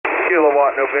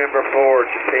Kilowatt November 4,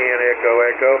 Japan, Echo,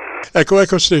 Echo. Echo,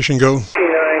 Echo Station, go.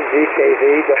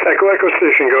 K9VKV. Echo, Echo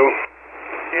Station, go.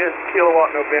 Yes,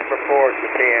 Kilowatt November 4,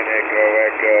 Japan, Echo,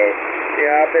 Echo.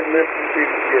 Yeah, I've been listening to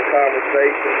your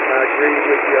conversation, and I agree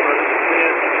with you 100%.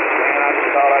 And I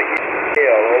just thought I'd get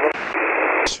hell, over.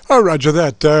 Oh, roger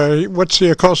that. What's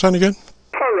the call sign again?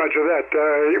 Oh, roger that.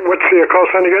 What's the call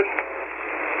sign again?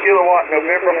 Kilowatt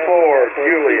November 4,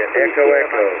 Juliet, Echo,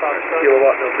 Echo.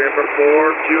 Kilowatt November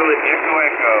 4, Juliet, Echo,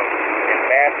 Echo. In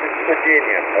Bassett,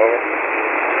 Virginia, over.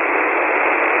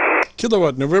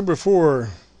 Kilowatt November 4,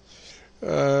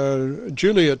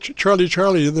 Juliet, Charlie,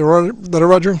 Charlie, the roger?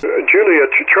 Juliet,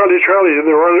 Charlie, Charlie,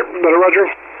 the roger?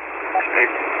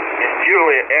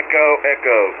 Juliet, Echo,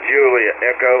 Echo. Juliet,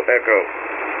 Echo, Echo.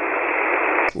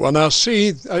 Well, now,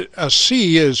 C, a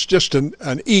C is just an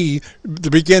E, the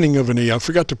beginning of an E. I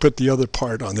forgot to put the other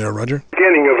part on there, Roger.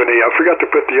 Beginning of an E. I forgot to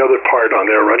put the other part on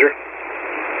there, Roger.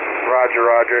 Roger,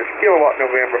 Roger. Kilowatt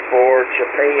November 4,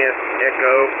 Japan,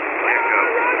 Echo, Echo.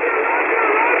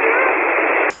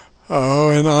 Oh,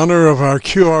 in honor of our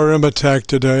QRM attack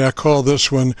today, I call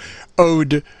this one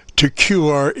Ode to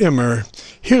QRMer.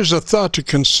 Here's a thought to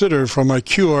consider from my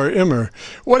QRMer.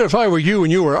 What if I were you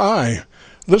and you were I?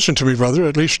 Listen to me, brother,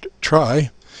 at least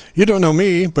try. You don't know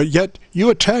me, but yet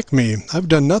you attack me. I've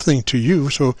done nothing to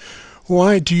you, so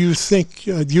why do you think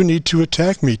you need to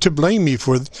attack me, to blame me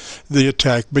for the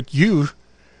attack? But you,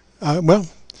 well,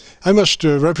 I must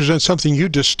represent something you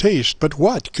distaste, but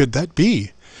what could that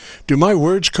be? Do my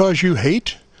words cause you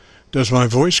hate? Does my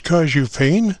voice cause you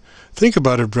pain? Think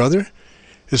about it, brother.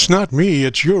 It's not me,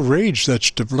 it's your rage that's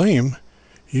to blame.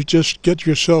 You just get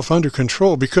yourself under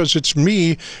control, because it's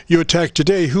me you attack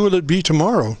today. Who will it be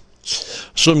tomorrow?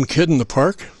 Some kid in the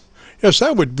park? Yes,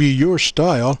 that would be your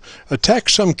style. Attack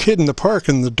some kid in the park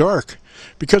in the dark,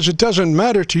 because it doesn't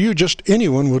matter to you, just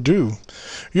anyone will do.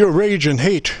 Your rage and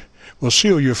hate will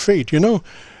seal your fate. You know,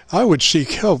 I would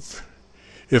seek help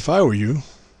if I were you.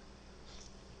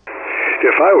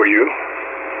 If I were you.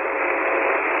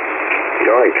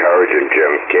 You're encouraging,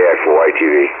 Jim.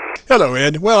 Kn4Jee. Hello,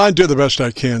 Ed. Well, I do the best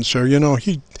I can, sir. You know,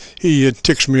 he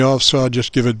ticks me off, so I'll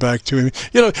just give it back to him.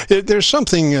 You know, there's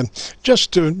something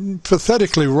just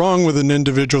pathetically wrong with an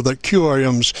individual that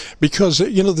QRMs, because,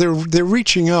 you know, they're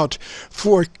reaching out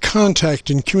for contact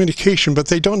and communication, but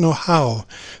they don't know how.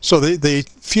 So they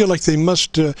feel like they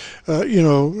must, you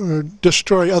know,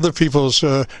 destroy other people's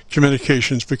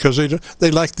communications, because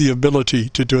they lack the ability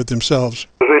to do it themselves.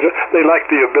 They lack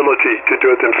the ability to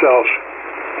do it themselves.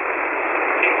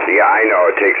 Yeah, I know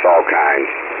it takes all kinds,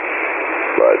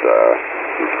 but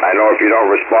I know if you don't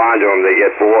respond to them, they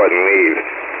get bored and leave.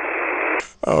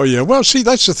 Oh, yeah. Well, see,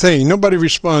 that's the thing. Nobody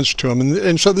responds to them,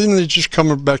 and so then they just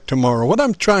come back tomorrow. What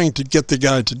I'm trying to get the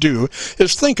guy to do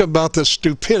is think about the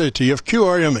stupidity of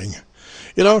QRMing.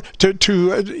 You know,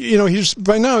 you know,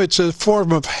 by now it's a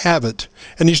form of habit,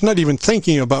 and he's not even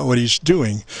thinking about what he's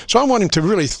doing. So I want him to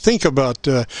really think about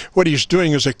what he's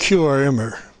doing as a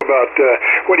QRMer. About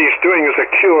what he's doing as a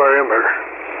QRMer.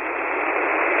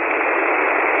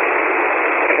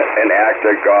 An act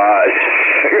of God.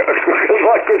 Good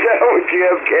luck with that with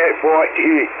Jim,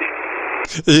 Kn4Jee.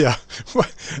 Yeah.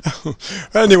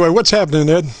 Anyway, what's happening,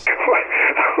 Ed?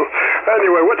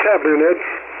 Anyway, what's happening, Ed?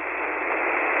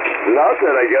 Nothing.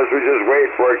 I guess we just wait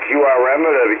for a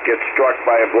QRMer to get struck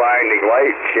by a blinding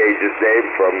light, change his name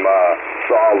from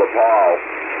Saul to Paul.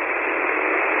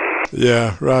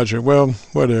 Yeah, Roger. Well,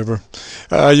 whatever.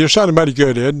 You're sounding mighty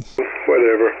good, Ed.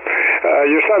 Whatever.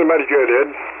 You're sounding mighty good,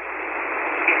 Ed.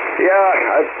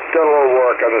 Yeah, I've done a little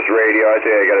work on this radio. I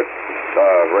think I got it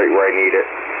right where I need it.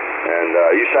 And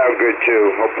you sound good,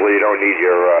 too. Hopefully you don't need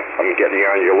I'm getting you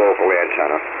on your local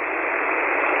antenna.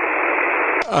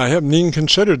 I haven't even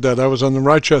considered that. I was on the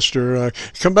Rochester.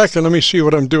 Come back and let me see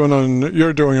what you're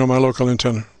doing on my local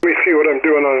antenna. Let me see what you're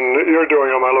doing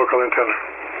on my local antenna.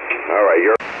 All right,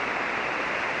 you're...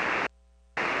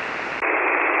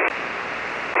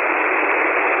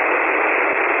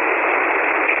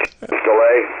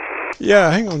 Delay?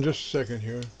 Yeah, hang on just a second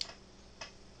here.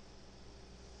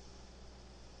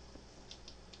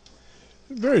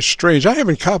 Very strange. I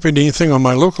haven't copied anything on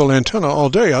my local antenna all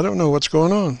day. I don't know what's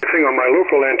going on. Anything on my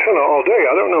local antenna all day.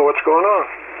 I don't know what's going on.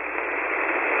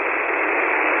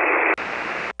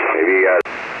 Maybe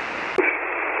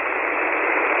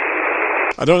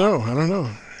I don't know.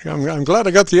 I'm glad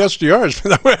I got the SDRs,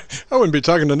 but I wouldn't be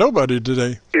talking to nobody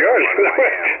today. I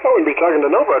wouldn't be talking to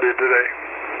nobody today.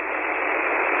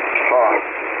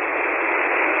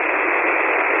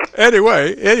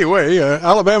 Anyway,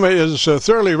 Alabama is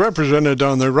thoroughly represented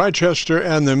on the Rochester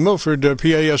and the Milford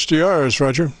PASDRs,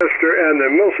 Roger. Rochester and the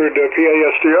Milford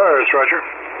PASDRs, Roger.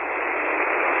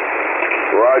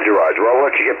 Roger, Roger. Well, I'll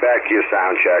let you get back to your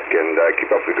sound check and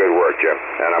keep up the good work, Jim.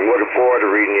 And I'm looking forward to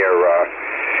reading your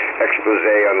expose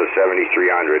on the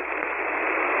 7300.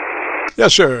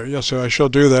 Yes, sir. Yes, sir. I shall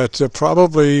do that.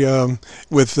 Probably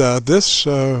with this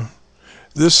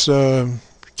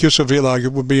Qso-Vlog,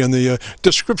 it will be in the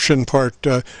description part.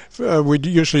 We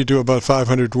usually do about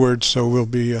 500 words, so we'll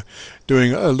be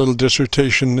doing a little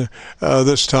dissertation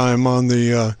this time on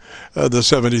the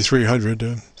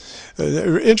 7300.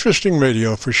 Interesting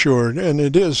radio for sure, and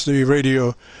it is the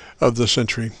radio of the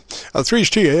century.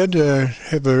 3G Ed,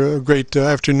 have a great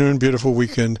afternoon, beautiful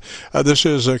weekend. This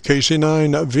is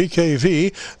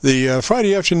KC9VKV, the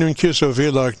Friday afternoon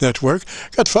Qso-Vlog network.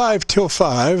 Got 5 till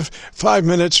 5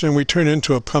 minutes, and we turn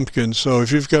into a pumpkin. So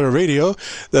if you've got a radio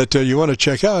that you want to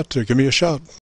check out, give me a shout.